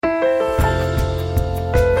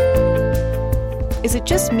Is it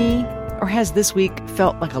just me, or has this week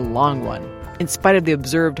felt like a long one, in spite of the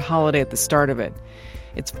observed holiday at the start of it?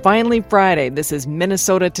 It's finally Friday. This is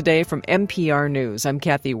Minnesota Today from NPR News. I'm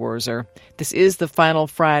Kathy Wurzer. This is the final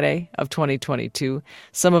Friday of 2022.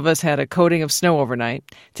 Some of us had a coating of snow overnight.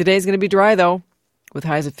 Today's going to be dry, though, with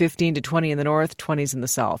highs of 15 to 20 in the north, 20s in the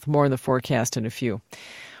south. More in the forecast in a few.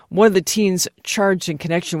 One of the teens charged in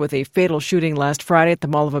connection with a fatal shooting last Friday at the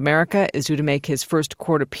Mall of America is due to make his first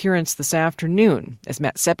court appearance this afternoon. As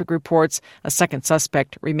Matt Sepik reports, a second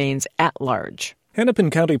suspect remains at large. Hennepin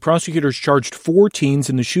County prosecutors charged 4 teens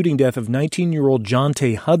in the shooting death of 19-year-old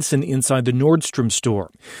Jonte Hudson inside the Nordstrom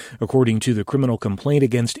store. According to the criminal complaint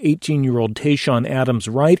against 18-year-old Tayshawn Adams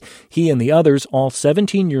Wright, he and the others, all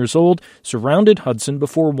 17 years old, surrounded Hudson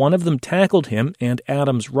before one of them tackled him and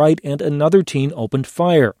Adams Wright and another teen opened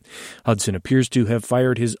fire. Hudson appears to have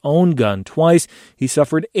fired his own gun twice. He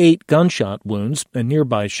suffered 8 gunshot wounds. A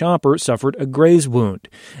nearby shopper suffered a graze wound.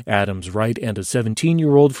 Adams Wright and a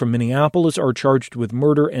 17-year-old from Minneapolis are charged with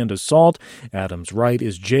murder and assault. Adams Wright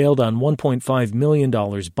is jailed on $1.5 million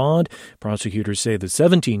bond. Prosecutors say the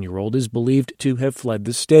 17-year-old is believed to have fled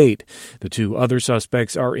the state. The 2 other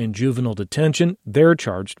suspects are in juvenile detention. They're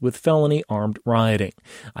charged with felony armed rioting.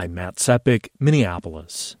 I'm Matt Sepik,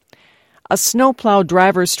 Minneapolis. A snowplow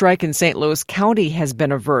driver's strike in St. Louis County has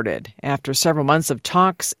been averted. After several months of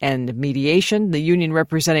talks and mediation, the union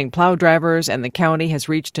representing plow drivers and the county has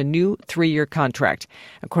reached a new 3-year contract.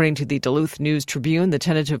 According to the Duluth News-Tribune, the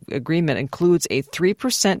tentative agreement includes a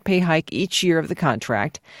 3% pay hike each year of the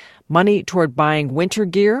contract, money toward buying winter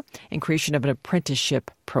gear, and creation of an apprenticeship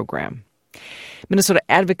program. Minnesota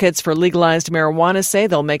advocates for legalized marijuana say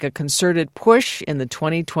they'll make a concerted push in the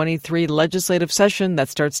 2023 legislative session that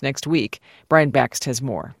starts next week. Brian Baxt has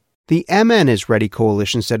more. The MN is Ready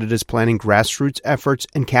coalition said it is planning grassroots efforts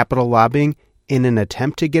and capital lobbying in an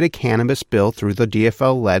attempt to get a cannabis bill through the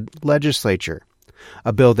DFL-led legislature.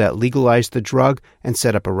 A bill that legalized the drug and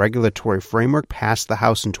set up a regulatory framework passed the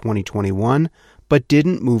House in 2021, but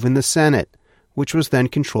didn't move in the Senate, which was then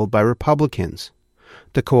controlled by Republicans.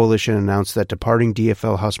 The coalition announced that departing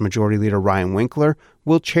DFL House Majority Leader Ryan Winkler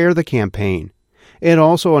will chair the campaign. It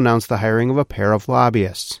also announced the hiring of a pair of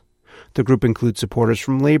lobbyists. The group includes supporters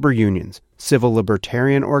from labor unions, civil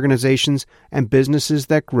libertarian organizations, and businesses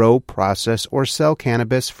that grow, process, or sell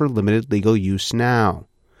cannabis for limited legal use now.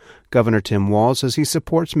 Governor Tim Walz says he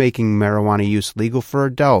supports making marijuana use legal for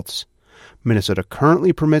adults. Minnesota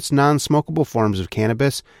currently permits non-smokable forms of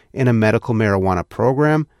cannabis in a medical marijuana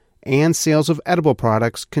program and sales of edible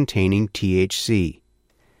products containing THC.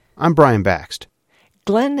 I'm Brian Baxt.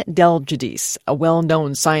 Glenn Delgidis, a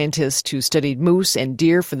well-known scientist who studied moose and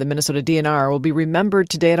deer for the Minnesota DNR, will be remembered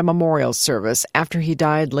today at a memorial service after he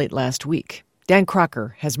died late last week. Dan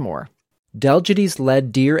Crocker has more. Delgidis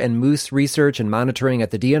led deer and moose research and monitoring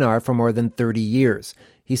at the DNR for more than 30 years.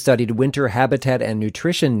 He studied winter habitat and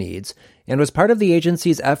nutrition needs and was part of the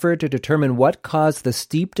agency's effort to determine what caused the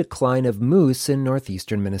steep decline of moose in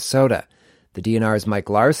northeastern Minnesota. The DNR's Mike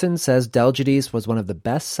Larson says Delgidis was one of the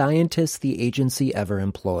best scientists the agency ever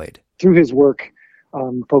employed. Through his work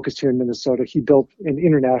focused here in Minnesota, he built an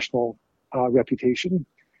international reputation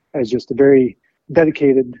as just a very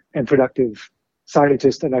dedicated and productive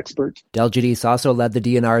scientist and expert. Delgidis also led the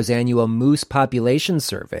DNR's annual moose population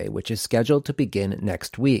survey, which is scheduled to begin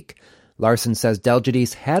next week. Larson says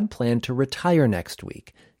Delgidis had planned to retire next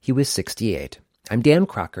week. He was 68. I'm Dan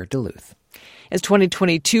Crocker, Duluth. As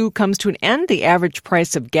 2022 comes to an end, the average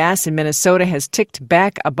price of gas in Minnesota has ticked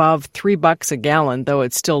back above $3 a gallon, though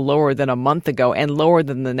it's still lower than a month ago and lower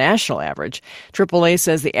than the national average. AAA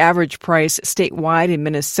says the average price statewide in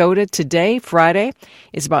Minnesota today, Friday,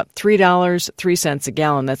 is about $3.03 a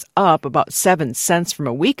gallon. That's up about 7 cents from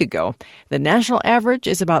a week ago. The national average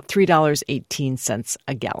is about $3.18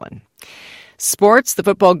 a gallon. Sports, the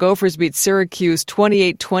football Gophers beat Syracuse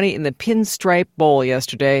 28-20 in the Pinstripe Bowl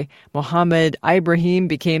yesterday. Mohamed Ibrahim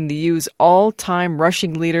became the U's all-time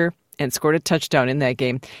rushing leader and scored a touchdown in that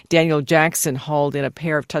game. Daniel Jackson hauled in a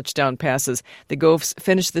pair of touchdown passes. The Gophs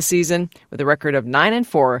finished the season with a record of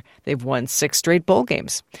 9-4. They've won 6 straight bowl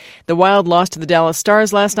games. The Wild lost to the Dallas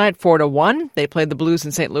Stars last night 4-1. They play the Blues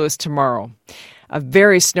in St. Louis tomorrow. A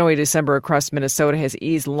very snowy December across Minnesota has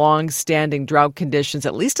eased long-standing drought conditions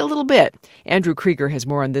at least a little bit. Andrew Krieger has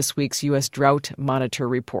more on this week's U.S. Drought Monitor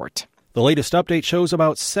report. The latest update shows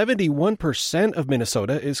about 71% of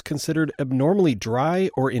Minnesota is considered abnormally dry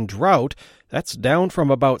or in drought. That's down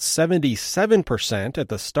from about 77% at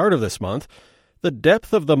the start of this month. The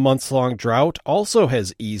depth of the months-long drought also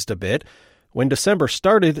has eased a bit. When December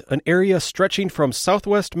started, an area stretching from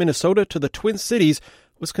southwest Minnesota to the Twin Cities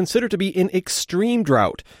was considered to be in extreme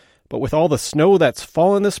drought. But with all the snow that's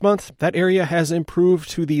fallen this month, that area has improved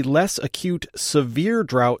to the less acute severe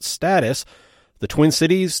drought status. The Twin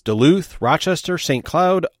Cities, Duluth, Rochester, St.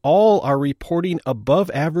 Cloud, all are reporting above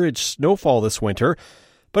average snowfall this winter.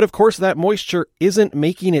 But of course, that moisture isn't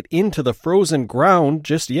making it into the frozen ground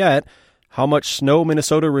just yet. How much snow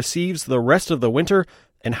Minnesota receives the rest of the winter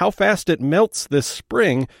and how fast it melts this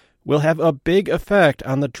spring will have a big effect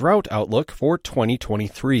on the drought outlook for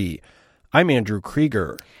 2023. I'm Andrew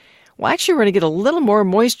Krieger. Well, actually, we're going to get a little more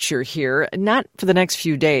moisture here, not for the next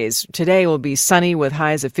few days. Today will be sunny with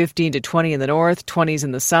highs of 15 to 20 in the north, 20s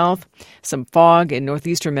in the south. Some fog in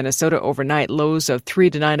northeastern Minnesota overnight, lows of 3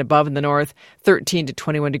 to 9 above in the north, 13 to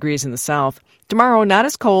 21 degrees in the south. Tomorrow, not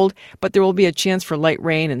as cold, but there will be a chance for light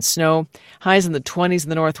rain and snow. Highs in the 20s in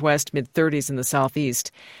the northwest, mid-30s in the southeast.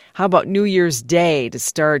 How about New Year's Day to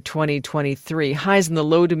start 2023? Highs in the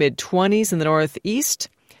low to mid-20s in the northeast.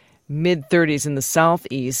 Mid-30s in the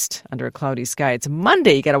southeast under a cloudy sky. It's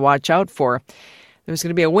Monday you got to watch out for. There's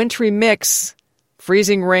going to be a wintry mix,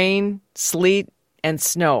 freezing rain, sleet, and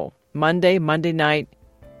snow. Monday night,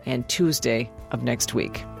 and Tuesday of next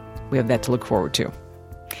week. We have that to look forward to.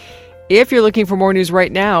 If you're looking for more news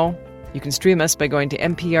right now, you can stream us by going to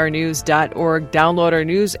nprnews.org, download our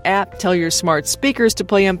news app, tell your smart speakers to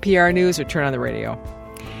play NPR News, or turn on the radio.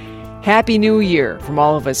 Happy New Year from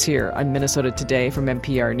all of us here on Minnesota Today from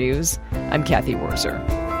NPR News. I'm Kathy Worzer.